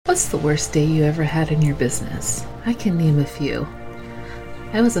What's the worst day you ever had in your business? I can name a few.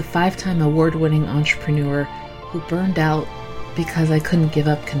 I was a 5-time award-winning entrepreneur who burned out because I couldn't give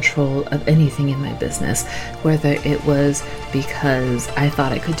up control of anything in my business, whether it was because I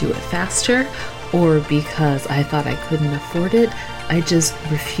thought I could do it faster or because I thought I couldn't afford it. I just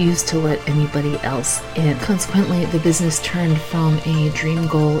refused to let anybody else in. Consequently, the business turned from a dream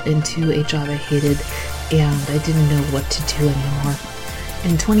goal into a job I hated, and I didn't know what to do anymore.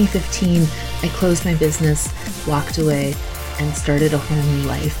 In 2015, I closed my business, walked away, and started a whole new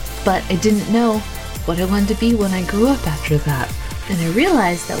life. But I didn't know what I wanted to be when I grew up after that. And I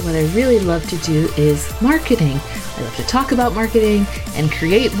realized that what I really love to do is marketing. I love to talk about marketing and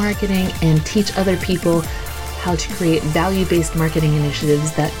create marketing and teach other people how to create value-based marketing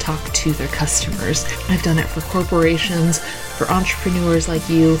initiatives that talk to their customers. I've done it for corporations, for entrepreneurs like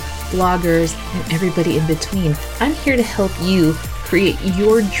you, bloggers, and everybody in between. I'm here to help you create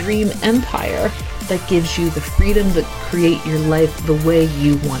your dream empire that gives you the freedom to create your life the way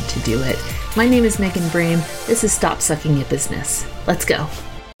you want to do it. My name is Megan Brame. This is Stop Sucking at Business. Let's go.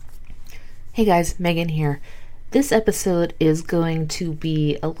 Hey guys, Megan here. This episode is going to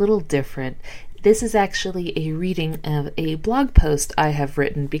be a little different. This is actually a reading of a blog post I have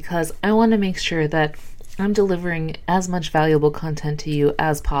written because I want to make sure that I'm delivering as much valuable content to you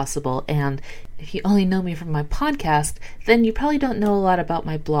as possible. And if you only know me from my podcast, then you probably don't know a lot about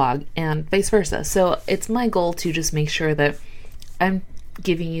my blog and vice versa. So it's my goal to just make sure that I'm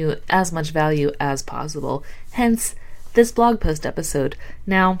giving you as much value as possible. Hence, this blog post episode.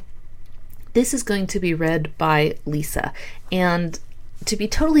 Now, this is going to be read by Lisa. And to be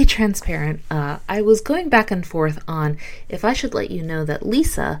totally transparent, I was going back and forth on if I should let you know that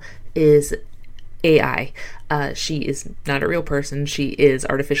Lisa is AI. She is not a real person. She is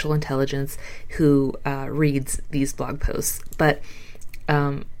artificial intelligence who reads these blog posts. But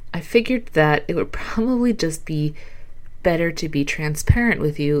I figured that it would probably just be better to be transparent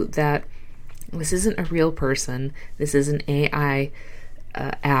with you that this isn't a real person. This is an AI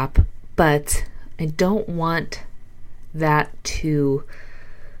app, but I don't want that to,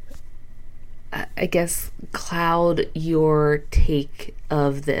 I guess, cloud your take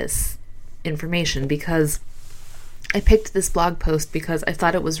of this information, because I picked this blog post because I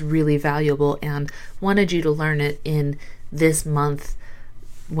thought it was really valuable and wanted you to learn it in this month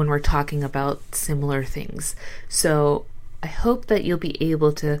when we're talking about similar things. So I hope that you'll be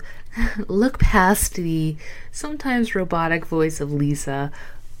able to look past the sometimes robotic voice of Lisa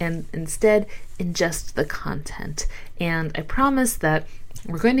and instead ingest the content. And I promise that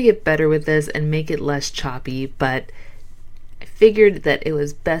we're going to get better with this and make it less choppy, but I figured that it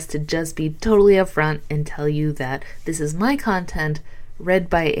was best to just be totally upfront and tell you that this is my content read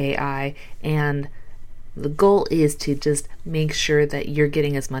by AI, and the goal is to just make sure that you're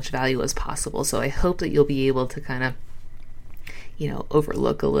getting as much value as possible. So I hope that you'll be able to kind of,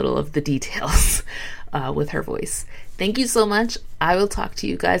 overlook a little of the details with her voice. Thank you so much. I will talk to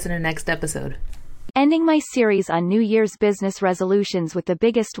you guys in our next episode. Ending my series on New Year's business resolutions with the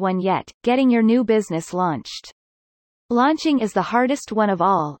biggest one yet, getting your new business launched. Launching is the hardest one of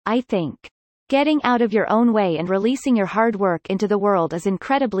all, I think. Getting out of your own way and releasing your hard work into the world is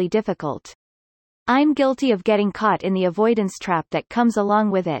incredibly difficult. I'm guilty of getting caught in the avoidance trap that comes along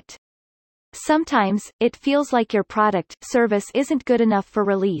with it. Sometimes, it feels like your product, service isn't good enough for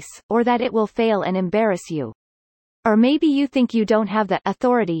release, or that it will fail and embarrass you. Or maybe you think you don't have the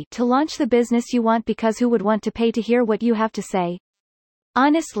authority to launch the business you want because who would want to pay to hear what you have to say?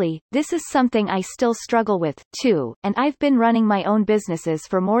 Honestly, this is something I still struggle with, too, and I've been running my own businesses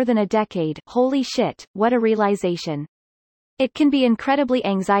for more than a decade. Holy shit, what a realization. It can be incredibly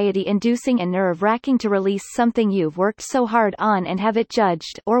anxiety-inducing and nerve-wracking to release something you've worked so hard on and have it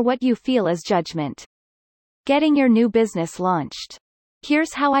judged, or what you feel is judgment. Getting your new business launched.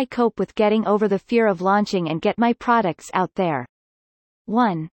 Here's how I cope with getting over the fear of launching and get my products out there.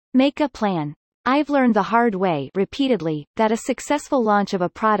 1. Make a plan. I've learned the hard way, repeatedly, that a successful launch of a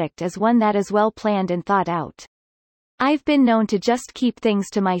product is one that is well planned and thought out. I've been known to just keep things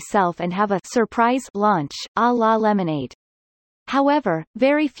to myself and have a surprise launch, a la Lemonade. However,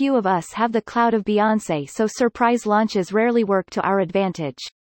 very few of us have the clout of Beyoncé, so surprise launches rarely work to our advantage.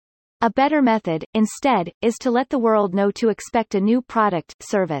 A better method, instead, is to let the world know to expect a new product,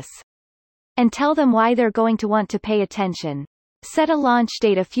 service. And tell them why they're going to want to pay attention. Set a launch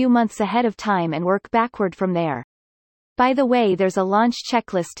date a few months ahead of time and work backward from there. By the way, there's a launch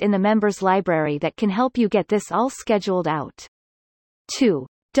checklist in the members library that can help you get this all scheduled out. 2.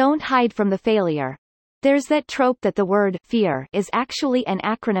 Don't hide from the failure. There's that trope that the word fear is actually an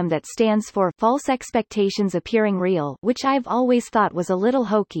acronym that stands for false expectations appearing real, which I've always thought was a little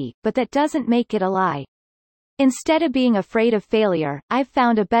hokey, but that doesn't make it a lie. Instead of being afraid of failure, I've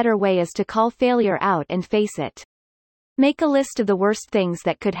found a better way is to call failure out and face it. Make a list of the worst things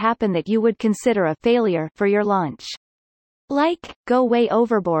that could happen that you would consider a failure for your launch. Like, go way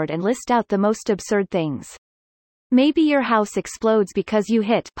overboard and list out the most absurd things. Maybe your house explodes because you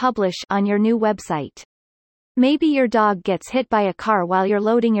hit publish on your new website. Maybe your dog gets hit by a car while you're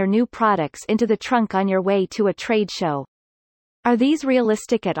loading your new products into the trunk on your way to a trade show. Are these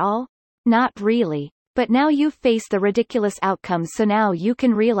realistic at all? Not really. But now you've faced the ridiculous outcomes, so now you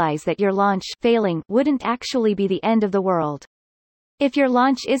can realize that your launch failing wouldn't actually be the end of the world. If your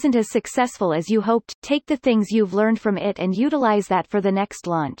launch isn't as successful as you hoped, take the things you've learned from it and utilize that for the next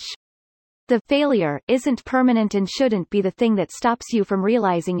launch. The failure isn't permanent and shouldn't be the thing that stops you from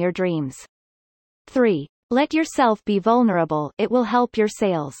realizing your dreams. 3. Let yourself be vulnerable, it will help your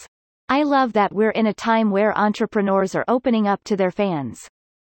sales. I love that we're in a time where entrepreneurs are opening up to their fans.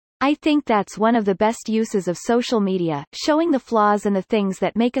 I think that's one of the best uses of social media, showing the flaws and the things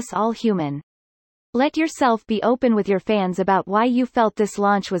that make us all human. Let yourself be open with your fans about why you felt this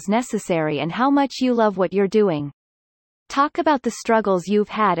launch was necessary and how much you love what you're doing. Talk about the struggles you've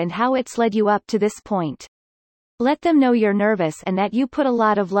had and how it's led you up to this point. Let them know you're nervous and that you put a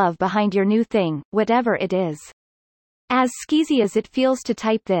lot of love behind your new thing, whatever it is. As skeezy as it feels to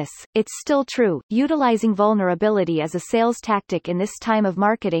type this, it's still true. Utilizing vulnerability as a sales tactic in this time of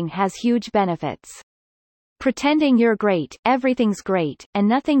marketing has huge benefits. Pretending you're great, everything's great, and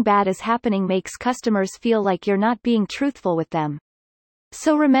nothing bad is happening makes customers feel like you're not being truthful with them.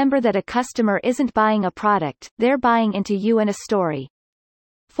 So remember that a customer isn't buying a product, they're buying into you and a story.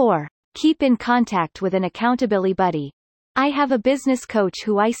 4. Keep in contact with an accountability buddy. I have a business coach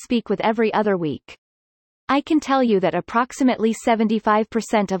who I speak with every other week. I can tell you that approximately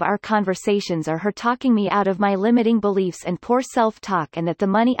 75% of our conversations are her talking me out of my limiting beliefs and poor self-talk, and that the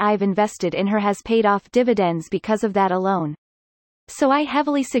money I've invested in her has paid off dividends because of that alone. So I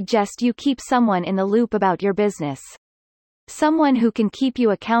heavily suggest you keep someone in the loop about your business. Someone who can keep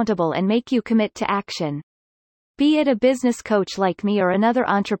you accountable and make you commit to action. Be it a business coach like me or another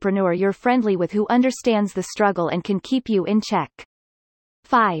entrepreneur you're friendly with who understands the struggle and can keep you in check.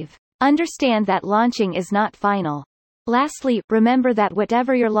 5. Understand that launching is not final. Lastly, remember that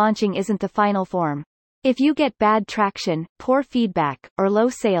whatever you're launching isn't the final form. If you get bad traction, poor feedback, or low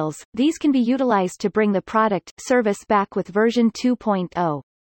sales, these can be utilized to bring the product, service back with version 2.0.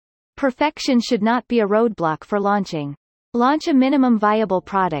 Perfection should not be a roadblock for launching. Launch a minimum viable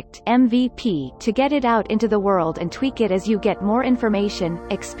product, MVP, to get it out into the world and tweak it as you get more information,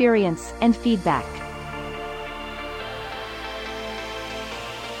 experience, and feedback.